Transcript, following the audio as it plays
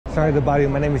Sorry to bother you,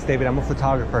 my name is David, I'm a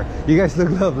photographer. You guys look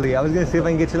lovely. I was gonna see if I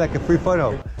can get you like a free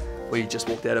photo. We just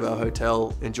walked out of our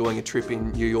hotel, enjoying a trip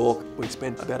in New York. We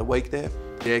spent about a week there.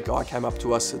 Yeah, a guy came up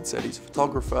to us and said he's a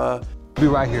photographer. Be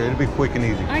right here, it'll be quick and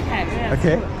easy. Okay, yeah.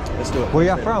 Okay? Let's do it. Where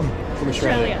y'all from? From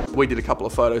Australia. We did a couple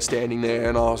of photos standing there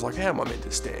and I was like, how am I meant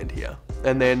to stand here?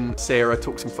 And then Sarah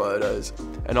took some photos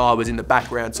and I was in the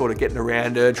background sort of getting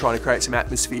around her, trying to create some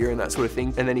atmosphere and that sort of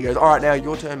thing. And then he goes, all right, now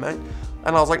your turn, mate.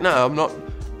 And I was like, no, I'm not.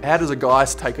 How does a guy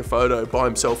take a photo by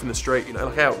himself in the street? You know,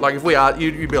 like how, like if we are,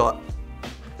 you'd be like,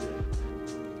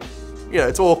 you know,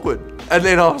 it's awkward. And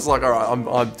then I was like, all right,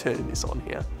 I'm turning this on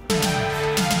here.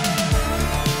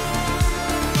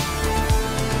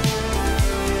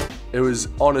 It was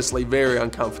honestly very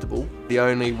uncomfortable. The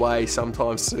only way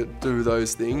sometimes to do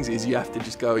those things is you have to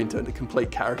just go into a complete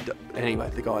character. Anyway,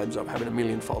 the guy ends up having 1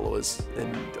 million followers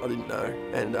and I didn't know.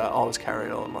 And I was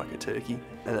carrying on like a turkey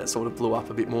and that sort of blew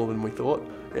up a bit more than we thought.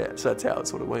 Yeah, so that's how it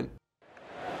sort of went.